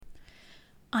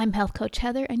I'm Health Coach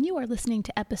Heather, and you are listening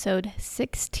to episode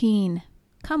 16.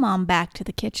 Come on back to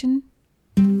the kitchen.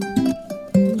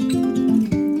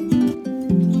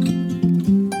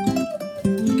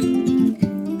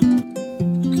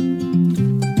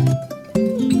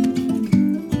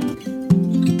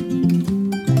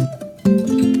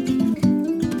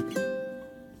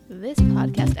 This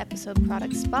podcast episode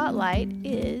product spotlight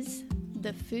is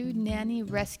the Food Nanny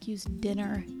Rescues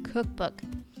Dinner Cookbook.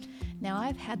 Now,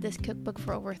 I've had this cookbook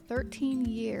for over 13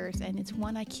 years, and it's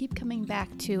one I keep coming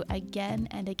back to again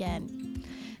and again.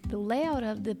 The layout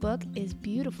of the book is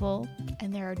beautiful,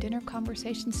 and there are dinner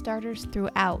conversation starters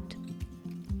throughout.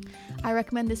 I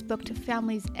recommend this book to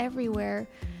families everywhere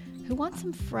who want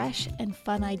some fresh and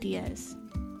fun ideas.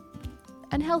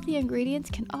 Unhealthy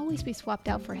ingredients can always be swapped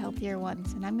out for healthier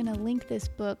ones, and I'm going to link this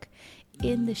book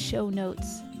in the show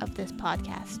notes of this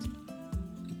podcast.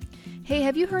 Hey,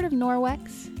 have you heard of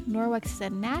Norwex? Norwex is a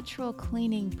natural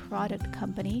cleaning product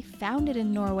company founded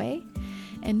in Norway,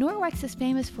 and Norwex is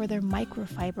famous for their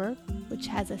microfiber, which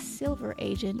has a silver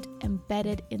agent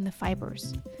embedded in the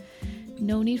fibers.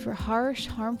 No need for harsh,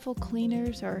 harmful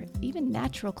cleaners or even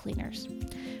natural cleaners.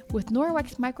 With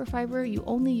Norwex microfiber, you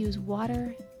only use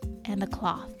water and a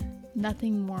cloth,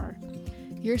 nothing more.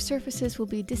 Your surfaces will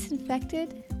be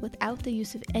disinfected without the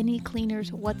use of any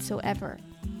cleaners whatsoever.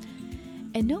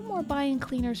 And no more buying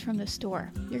cleaners from the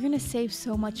store. You're going to save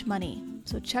so much money.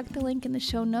 So check the link in the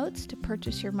show notes to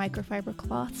purchase your microfiber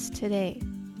cloths today.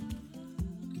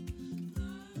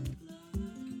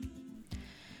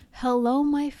 Hello,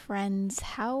 my friends.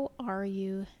 How are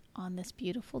you on this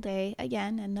beautiful day?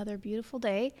 Again, another beautiful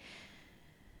day.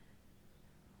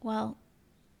 Well,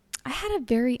 I had a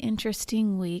very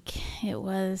interesting week. It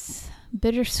was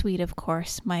bittersweet, of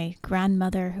course. My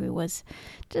grandmother, who was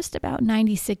just about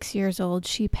 96 years old,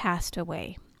 she passed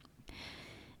away.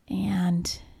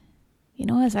 And,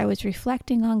 as I was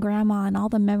reflecting on Grandma and all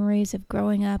the memories of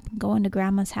growing up and going to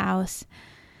Grandma's house,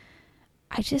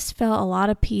 I just felt a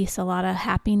lot of peace, a lot of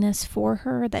happiness for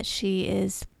her that she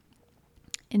is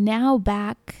now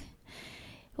back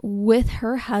with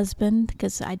her husband,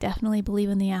 because I definitely believe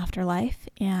in the afterlife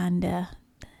and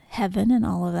heaven and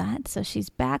all of that. So she's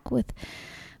back with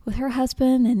her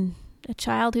husband and a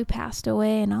child who passed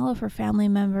away and all of her family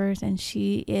members, and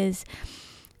she is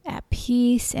at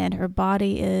peace and her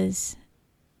body is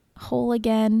whole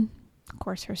again. Of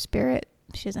course, her spirit,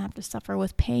 she doesn't have to suffer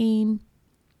with pain,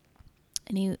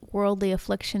 any worldly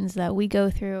afflictions that we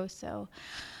go through. So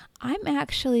I'm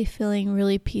actually feeling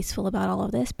really peaceful about all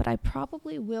of this, but I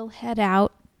probably will head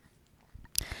out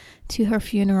to her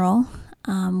funeral,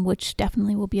 which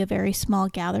definitely will be a very small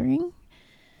gathering.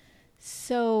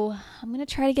 So I'm going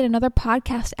to try to get another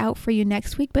podcast out for you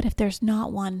next week, but if there's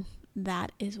not one,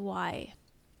 that is why.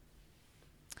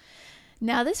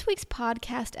 Now, this week's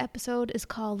podcast episode is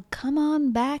called Come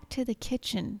On Back to the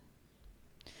Kitchen.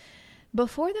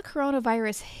 Before the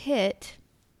coronavirus hit,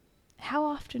 how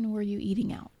often were you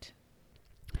eating out?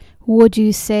 Would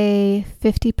you say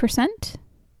 50%?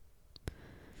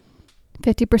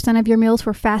 50% of your meals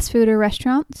were fast food or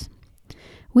restaurants?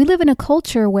 We live in a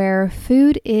culture where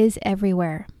food is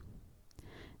everywhere.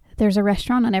 There's a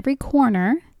restaurant on every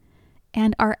corner,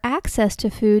 and our access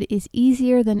to food is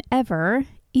easier than ever,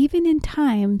 even in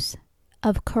times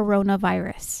of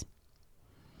coronavirus.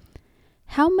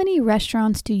 How many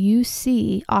restaurants do you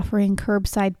see offering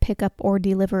curbside pickup or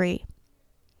delivery?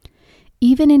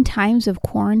 Even in times of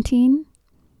quarantine,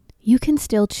 you can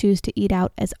still choose to eat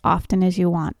out as often as you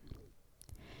want.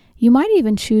 You might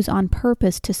even choose on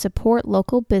purpose to support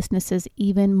local businesses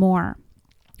even more,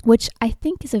 which I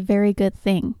think is a very good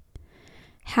thing.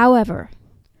 However,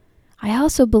 I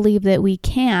also believe that we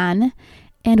can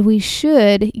and we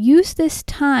should use this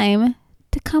time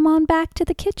to come on back to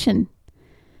the kitchen.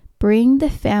 Bring the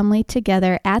family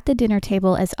together at the dinner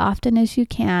table as often as you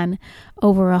can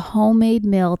over a homemade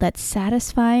meal that's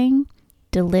satisfying,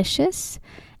 delicious,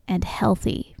 and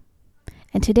healthy.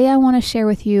 And today I want to share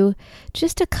with you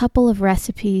just a couple of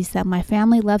recipes that my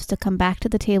family loves to come back to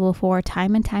the table for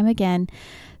time and time again.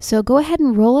 So go ahead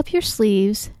and roll up your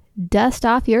sleeves, dust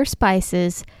off your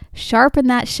spices, sharpen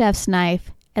that chef's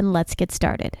knife, and let's get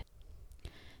started.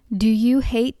 Do you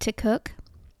hate to cook?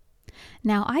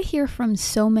 Now, I hear from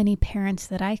so many parents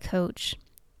that I coach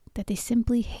that they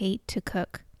simply hate to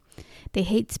cook. They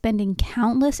hate spending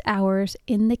countless hours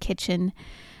in the kitchen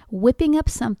whipping up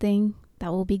something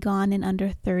that will be gone in under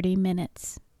 30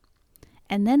 minutes.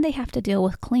 And then they have to deal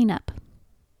with cleanup.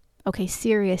 Okay,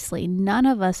 seriously, none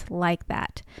of us like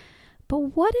that.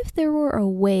 But what if there were a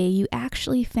way you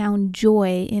actually found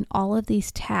joy in all of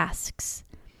these tasks?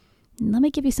 Let me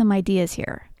give you some ideas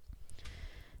here.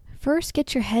 First,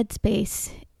 get your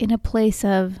headspace in a place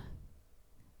of,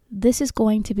 this is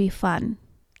going to be fun,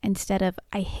 instead of,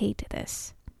 I hate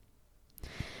this.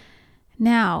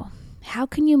 Now, how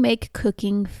can you make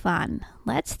cooking fun?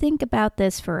 Let's think about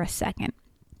this for a second.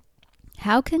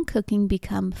 How can cooking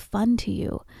become fun to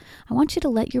you? I want you to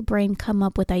let your brain come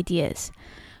up with ideas.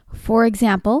 For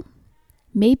example,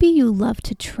 maybe you love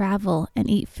to travel and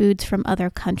eat foods from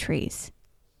other countries.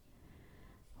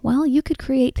 Well, you could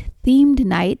create themed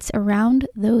nights around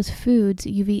those foods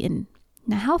you've eaten.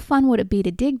 Now, how fun would it be to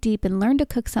dig deep and learn to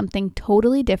cook something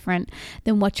totally different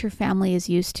than what your family is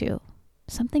used to?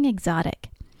 Something exotic.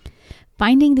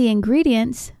 Finding the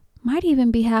ingredients might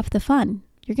even be half the fun.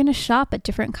 You're going to shop at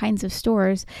different kinds of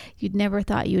stores you'd never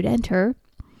thought you'd enter.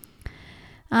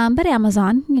 But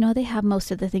Amazon, they have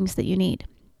most of the things that you need.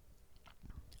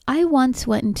 I once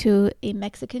went into a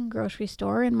Mexican grocery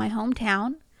store in my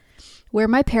hometown where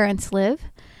my parents live.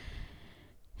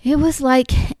 It was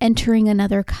like entering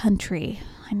another country.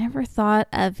 I never thought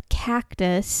of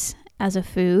cactus as a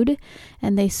food,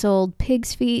 and they sold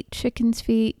pig's feet, chicken's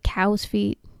feet, cow's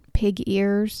feet, pig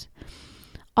ears,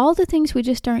 all the things we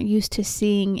just aren't used to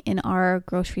seeing in our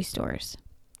grocery stores.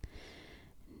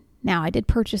 Now, I did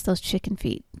purchase those chicken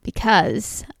feet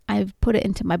because I've put it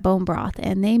into my bone broth,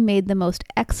 and they made the most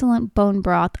excellent bone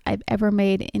broth I've ever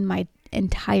made in my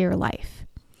entire life.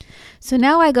 So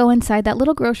now I go inside that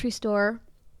little grocery store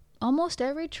almost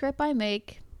every trip I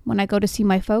make when I go to see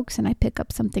my folks, and I pick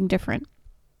up something different.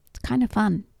 It's kind of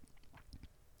fun.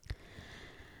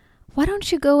 Why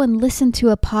don't you go and listen to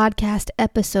a podcast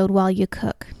episode while you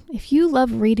cook? If you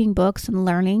love reading books and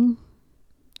learning,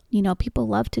 people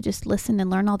love to just listen and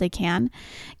learn all they can.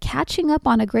 Catching up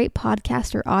on a great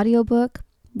podcast or audiobook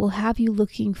will have you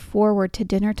looking forward to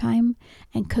dinner time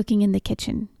and cooking in the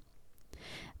kitchen.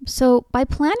 So by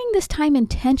planning this time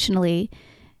intentionally,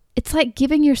 it's like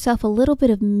giving yourself a little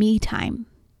bit of me time.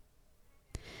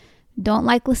 Don't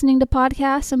like listening to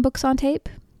podcasts and books on tape?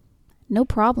 No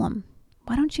problem.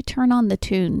 Why don't you turn on the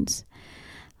tunes?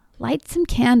 Light some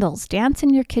candles, dance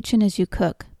in your kitchen as you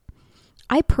cook.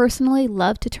 I personally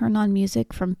love to turn on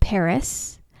music from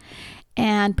Paris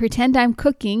and pretend I'm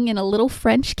cooking in a little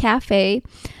French cafe.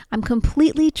 I'm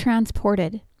completely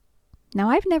transported. Now,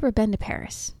 I've never been to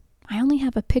Paris. I only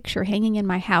have a picture hanging in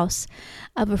my house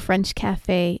of a French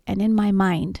cafe, and in my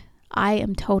mind, I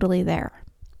am totally there.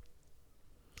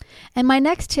 And my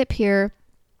next tip here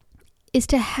is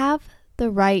to have the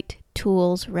right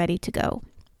tools ready to go.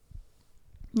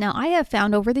 Now, I have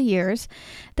found over the years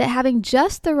that having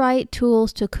just the right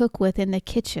tools to cook with in the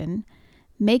kitchen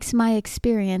makes my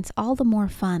experience all the more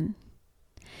fun.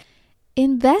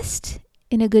 Invest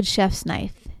in a good chef's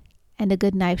knife and a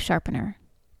good knife sharpener.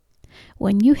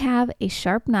 When you have a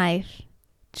sharp knife,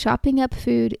 chopping up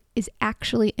food is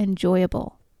actually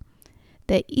enjoyable.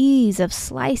 The ease of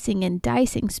slicing and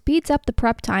dicing speeds up the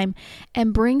prep time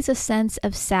and brings a sense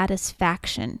of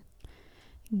satisfaction.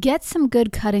 Get some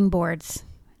good cutting boards.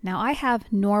 Now, I have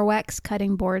Norwex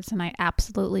cutting boards and I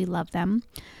absolutely love them.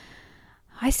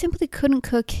 I simply couldn't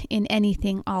cook in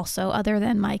anything also other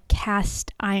than my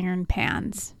cast iron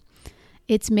pans.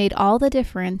 It's made all the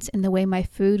difference in the way my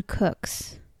food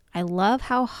cooks. I love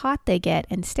how hot they get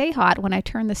and stay hot when I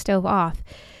turn the stove off.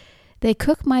 They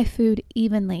cook my food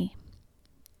evenly.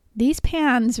 These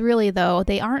pans, really though,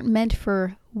 they aren't meant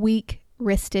for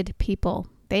weak-wristed people.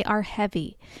 They are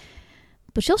heavy.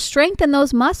 But you'll strengthen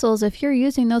those muscles if you're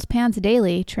using those pans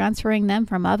daily, transferring them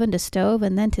from oven to stove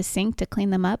and then to sink to clean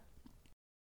them up.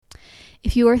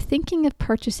 If you are thinking of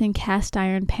purchasing cast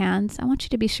iron pans, I want you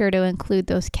to be sure to include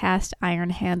those cast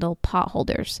iron handle pot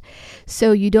holders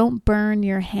so you don't burn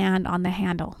your hand on the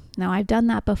handle. Now, I've done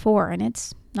that before and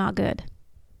it's not good.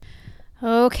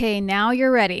 Okay, now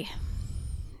you're ready.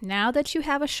 Now that you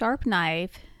have a sharp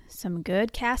knife, some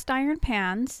good cast iron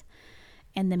pans,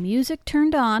 and the music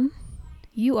turned on,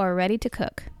 you are ready to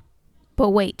cook. But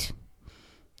wait,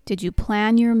 did you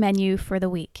plan your menu for the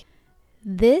week?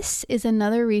 This is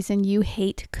another reason you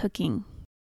hate cooking.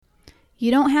 You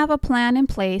don't have a plan in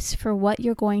place for what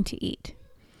you're going to eat.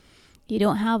 You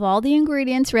don't have all the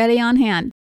ingredients ready on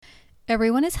hand.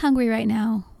 Everyone is hungry right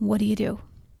now. What do you do?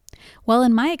 Well,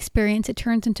 in my experience, it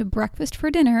turns into breakfast for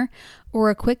dinner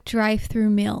or a quick drive-through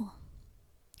meal.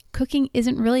 Cooking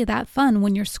isn't really that fun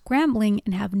when you're scrambling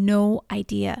and have no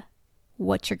idea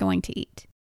what you're going to eat.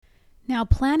 Now,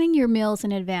 planning your meals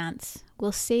in advance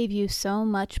will save you so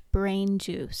much brain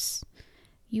juice.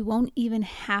 You won't even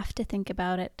have to think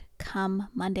about it come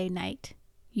Monday night.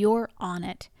 You're on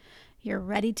it. You're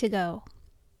ready to go.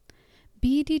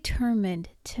 Be determined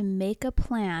to make a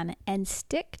plan and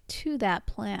stick to that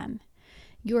plan.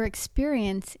 Your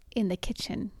experience in the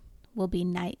kitchen will be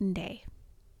night and day.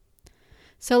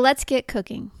 So let's get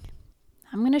cooking.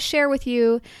 I'm going to share with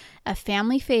you a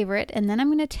family favorite, and then I'm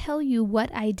going to tell you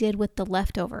what I did with the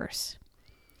leftovers.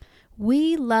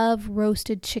 We love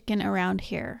roasted chicken around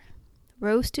here.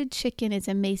 Roasted chicken is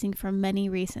amazing for many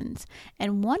reasons,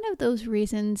 and one of those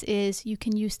reasons is you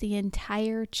can use the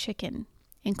entire chicken,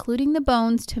 including the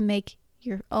bones, to make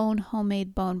your own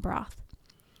homemade bone broth.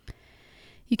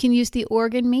 You can use the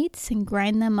organ meats and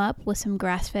grind them up with some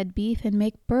grass-fed beef and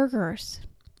make burgers.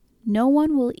 No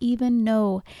one will even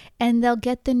know, and they'll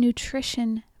get the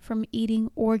nutrition from eating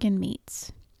organ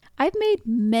meats. I've made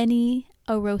many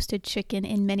a roasted chicken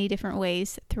in many different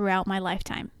ways throughout my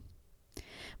lifetime.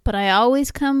 But I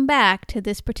always come back to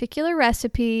this particular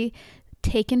recipe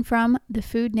taken from the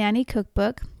Food Nanny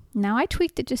cookbook. Now I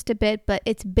tweaked it just a bit, but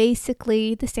it's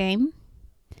basically the same.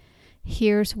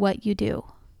 Here's what you do.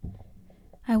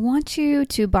 I want you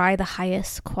to buy the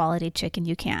highest quality chicken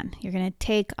you can. You're going to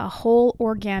take a whole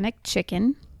organic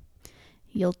chicken.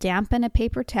 You'll dampen a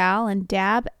paper towel and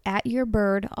dab at your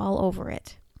bird all over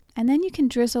it. And then you can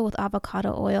drizzle with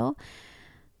avocado oil,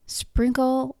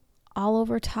 sprinkle all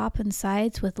over top and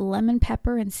sides with lemon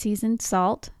pepper and seasoned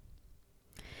salt.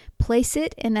 Place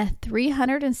it in a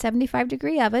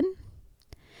 375-degree oven.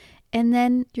 And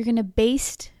then you're going to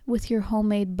baste with your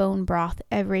homemade bone broth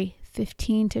every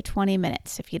 15 to 20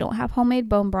 minutes. If you don't have homemade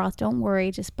bone broth, don't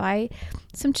worry. Just buy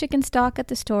some chicken stock at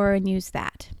the store and use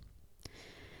that.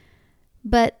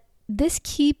 But this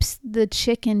keeps the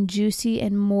chicken juicy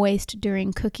and moist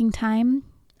during cooking time,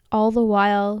 all the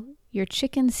while your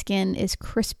chicken skin is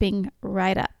crisping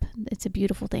right up. It's a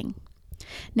beautiful thing.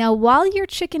 Now, while your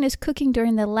chicken is cooking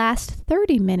during the last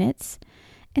 30 minutes,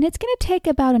 and it's going to take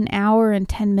about an hour and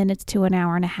 10 minutes to an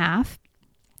hour and a half,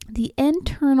 the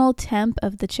internal temp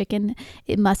of the chicken,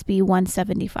 it must be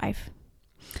 175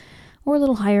 or a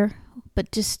little higher, but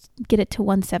just get it to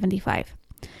 175.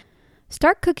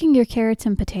 Start cooking your carrots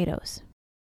and potatoes.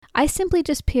 I simply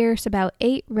just pierce about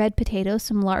 8 red potatoes,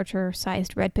 some larger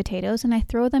sized red potatoes, and I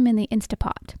throw them in the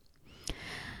Instapot.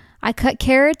 I cut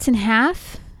carrots in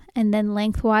half and then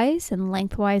lengthwise and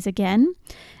lengthwise again,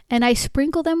 and I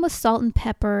sprinkle them with salt and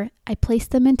pepper. I place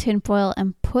them in tinfoil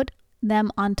and put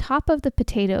them on top of the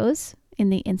potatoes in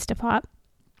the Instapot.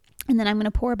 And then I'm going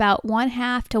to pour about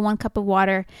 1/2 to 1 cup of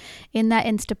water in that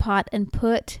Instapot and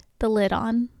put the lid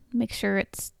on. Make sure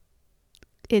it's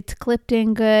clipped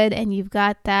in good and you've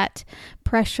got that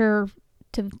pressure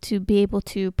to be able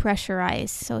to pressurize.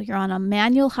 So you're on a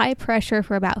manual high pressure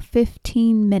for about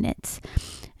 15 minutes.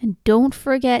 And don't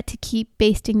forget to keep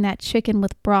basting that chicken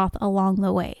with broth along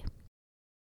the way.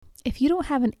 If you don't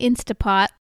have an Instapot,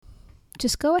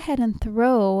 just go ahead and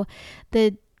throw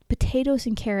the potatoes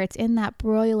and carrots in that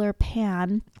broiler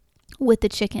pan with the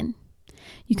chicken.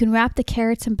 You can wrap the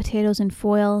carrots and potatoes in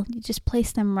foil. You just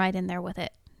place them right in there with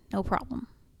it. No problem.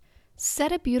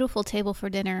 Set a beautiful table for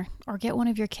dinner or get one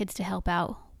of your kids to help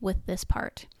out with this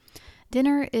part.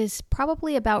 Dinner is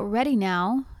probably about ready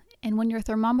now, and when your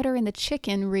thermometer in the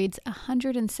chicken reads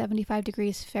 175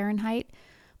 degrees Fahrenheit,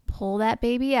 pull that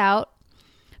baby out.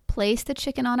 Place the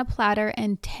chicken on a platter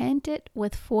and tent it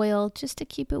with foil just to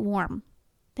keep it warm.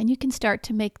 Then you can start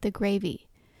to make the gravy.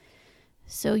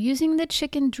 So using the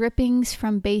chicken drippings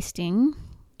from basting,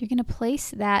 you're going to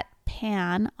place that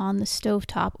pan on the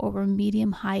stovetop over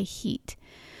medium-high heat.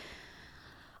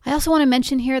 I also want to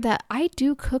mention here that I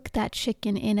do cook that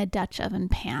chicken in a Dutch oven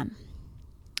pan.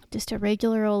 Just a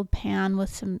regular old pan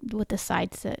with the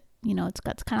sides that,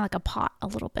 it's kind of like a pot a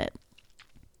little bit.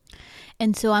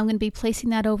 And so I'm going to be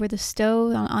placing that over the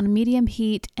stove on medium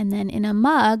heat, and then in a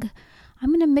mug, I'm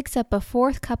going to mix up a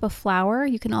 1/4 cup of flour.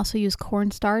 You can also use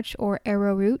cornstarch or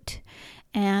arrowroot,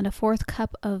 and a 1/4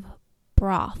 cup of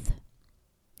broth.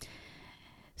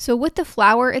 So with the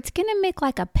flour, it's going to make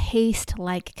like a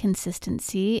paste-like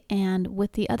consistency, and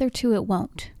with the other two, it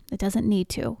won't. It doesn't need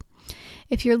to.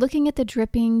 If you're looking at the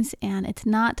drippings and it's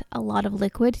not a lot of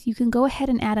liquid, you can go ahead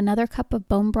and add another cup of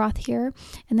bone broth here,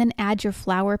 and then add your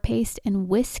flour paste and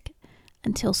whisk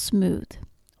until smooth.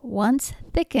 Once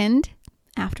thickened,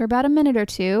 after about a minute or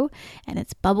two, and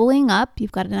it's bubbling up,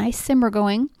 you've got a nice simmer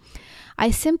going,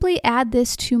 I simply add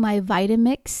this to my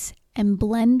Vitamix and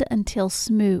blend until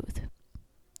smooth.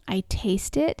 I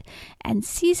taste it and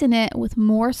season it with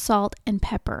more salt and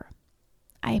pepper.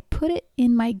 I put it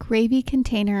in my gravy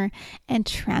container and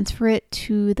transfer it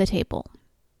to the table.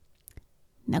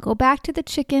 Now go back to the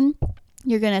chicken.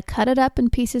 You're going to cut it up in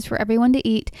pieces for everyone to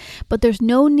eat, but there's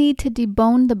no need to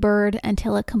debone the bird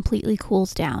until it completely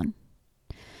cools down.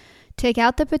 Take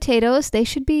out the potatoes. They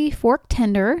should be fork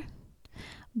tender.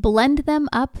 Blend them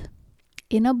up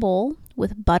in a bowl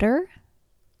with butter,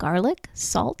 garlic,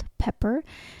 salt, pepper,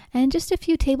 and just a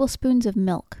few tablespoons of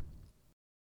milk.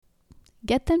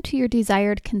 Get them to your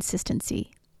desired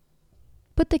consistency.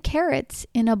 Put the carrots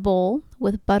in a bowl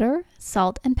with butter,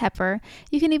 salt, and pepper.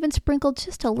 You can even sprinkle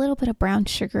just a little bit of brown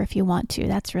sugar if you want to.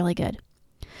 That's really good.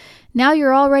 Now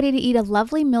you're all ready to eat a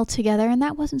lovely meal together, and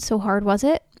that wasn't so hard, was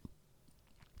it?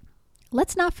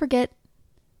 Let's not forget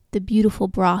the beautiful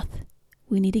broth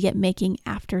we need to get making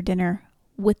after dinner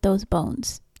with those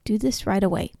bones. Do this right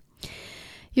away.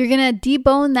 You're going to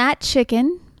debone that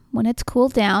chicken when it's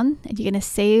cooled down, and you're going to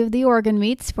save the organ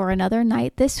meats for another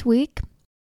night this week.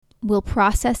 We'll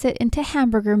process it into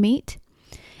hamburger meat,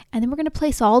 and then we're going to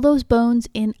place all those bones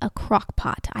in a crock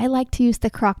pot. I like to use the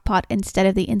crock pot instead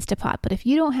of the Instapot, but if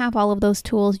you don't have all of those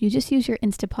tools, you just use your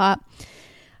Instapot.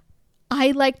 I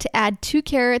like to add 2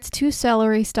 carrots, 2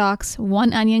 celery stalks,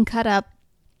 1 onion cut up,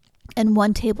 and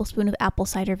 1 tablespoon of apple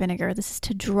cider vinegar. This is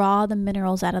to draw the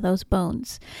minerals out of those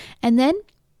bones. And then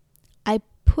I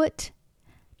put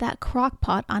that crock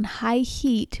pot on high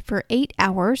heat for 8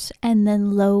 hours and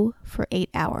then low for 8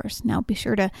 hours. Now be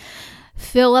sure to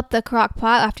fill up the crock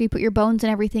pot after you put your bones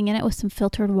and everything in it with some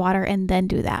filtered water, and then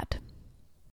do that.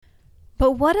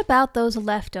 But what about those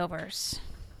leftovers?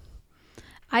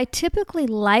 I typically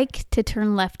like to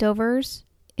turn leftovers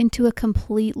into a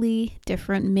completely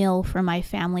different meal for my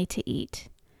family to eat.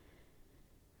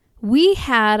 We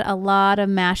had a lot of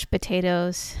mashed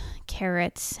potatoes,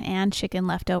 carrots, and chicken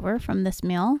left over from this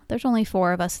meal. There's only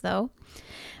 4 of us though.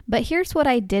 But here's what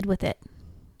I did with it.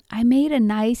 I made a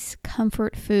nice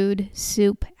comfort food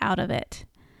soup out of it.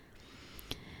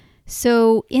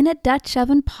 So in a Dutch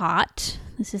oven pot,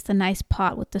 this is the nice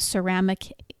pot with the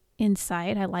ceramic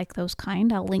inside. I like those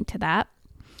kind. I'll link to that.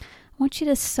 I want you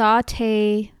to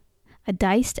saute a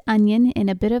diced onion in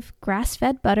a bit of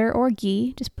grass-fed butter or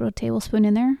ghee. Just put a tablespoon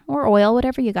in there, or oil,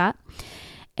 whatever you got.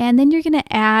 And then you're going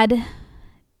to add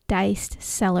diced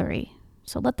celery.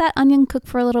 So let that onion cook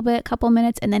for a little bit, a couple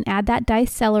minutes, and then add that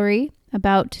diced celery,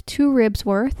 about 2 ribs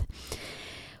worth.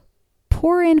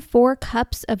 Pour in 4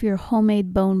 cups of your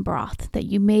homemade bone broth that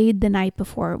you made the night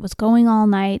before. It was going all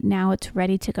night. Now it's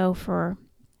ready to go for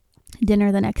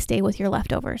dinner the next day with your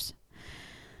leftovers.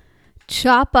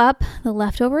 Chop up the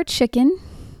leftover chicken.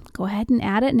 Go ahead and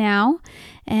add it now.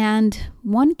 And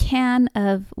 1 can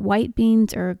of white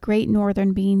beans or Great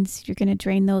Northern beans. You're going to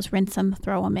drain those, rinse them,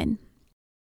 throw them in.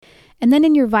 And then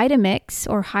in your Vitamix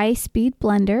or high-speed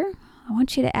blender, I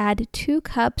want you to add 2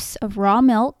 cups of raw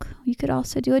milk. You could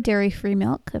also do a dairy-free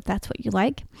milk if that's what you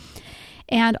like.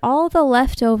 And all the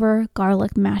leftover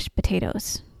garlic mashed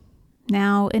potatoes.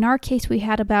 Now, in our case, we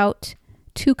had about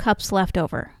 2 cups left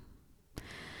over.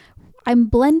 I'm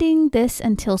blending this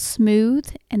until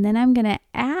smooth, and then I'm going to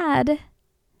add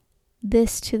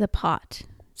this to the pot.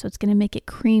 So it's going to make it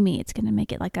creamy. It's going to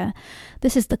make it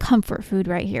this is the comfort food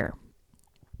right here.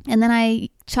 And then I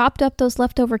chopped up those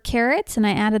leftover carrots and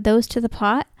I added those to the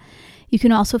pot. You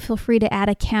can also feel free to add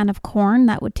a can of corn.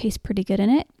 That would taste pretty good in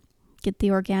it. Get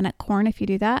the organic corn if you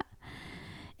do that.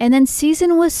 And then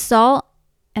season with salt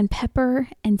and pepper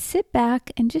and sit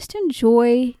back and just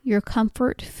enjoy your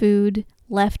comfort food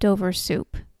leftover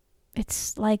soup.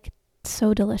 It's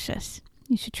so delicious.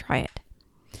 You should try it.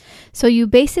 So you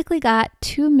basically got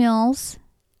 2 meals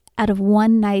out of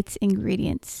 1 night's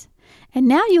ingredients. And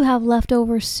now you have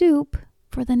leftover soup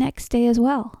for the next day as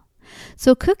well.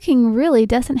 So cooking really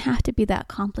doesn't have to be that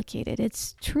complicated.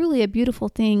 It's truly a beautiful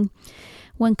thing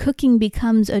when cooking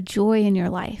becomes a joy in your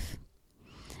life.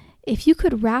 If you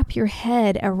could wrap your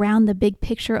head around the big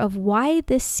picture of why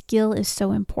this skill is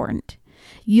so important,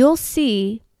 you'll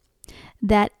see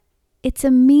that it's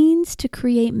a means to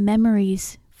create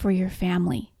memories for your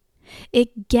family.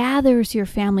 It gathers your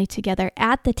family together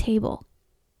at the table.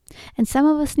 And some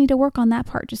of us need to work on that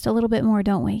part just a little bit more,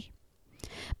 don't we?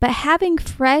 But having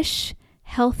fresh,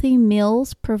 healthy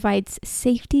meals provides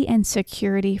safety and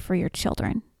security for your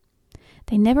children.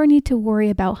 They never need to worry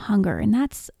about hunger, and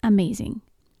that's amazing.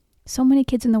 So many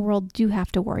kids in the world do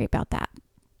have to worry about that.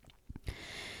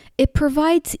 It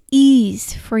provides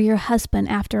ease for your husband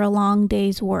after a long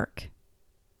day's work.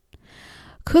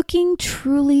 Cooking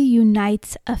truly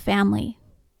unites a family,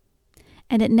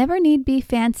 and it never need be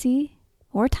fancy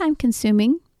or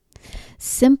time-consuming.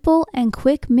 Simple and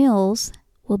quick meals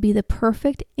will be the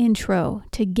perfect intro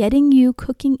to getting you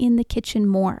cooking in the kitchen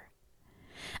more.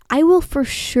 I will for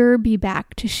sure be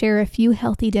back to share a few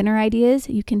healthy dinner ideas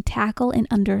you can tackle in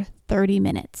under 30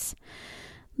 minutes.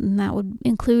 And that would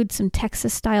include some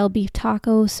Texas-style beef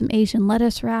tacos, some Asian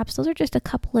lettuce wraps. Those are just a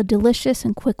couple of delicious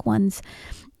and quick ones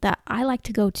that I like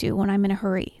to go to when I'm in a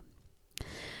hurry.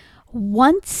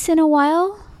 Once in a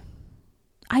while,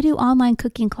 I do online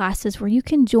cooking classes where you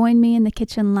can join me in the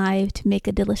kitchen live to make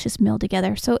a delicious meal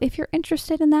together. So if you're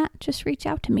interested in that, just reach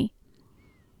out to me.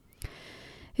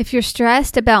 If you're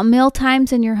stressed about meal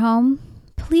times in your home,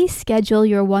 please schedule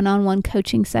your one-on-one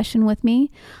coaching session with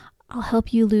me. I'll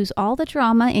help you lose all the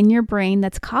drama in your brain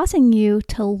that's causing you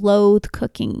to loathe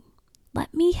cooking.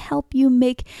 Let me help you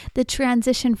make the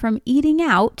transition from eating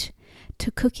out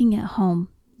to cooking at home.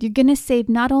 You're going to save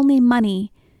not only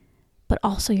money, but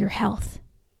also your health.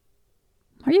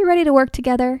 Are you ready to work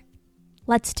together?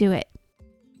 Let's do it.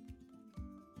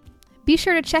 Be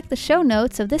sure to check the show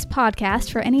notes of this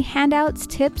podcast for any handouts,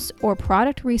 tips, or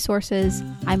product resources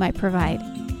I might provide.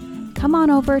 Come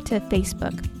on over to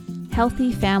Facebook,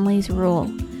 Healthy Families Rule,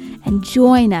 and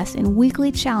join us in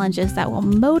weekly challenges that will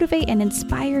motivate and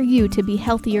inspire you to be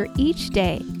healthier each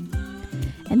day.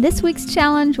 And this week's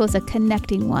challenge was a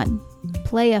connecting one.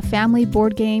 Play a family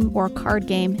board game or card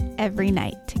game every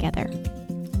night together.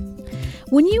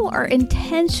 When you are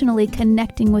intentionally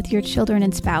connecting with your children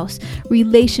and spouse,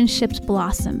 relationships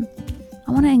blossom.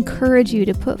 I want to encourage you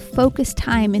to put focused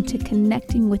time into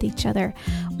connecting with each other,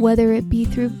 whether it be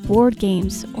through board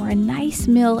games or a nice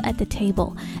meal at the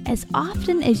table, as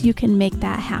often as you can make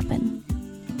that happen.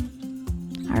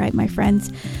 All right, my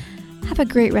friends, have a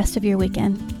great rest of your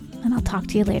weekend, and I'll talk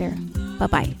to you later.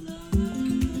 Bye-bye.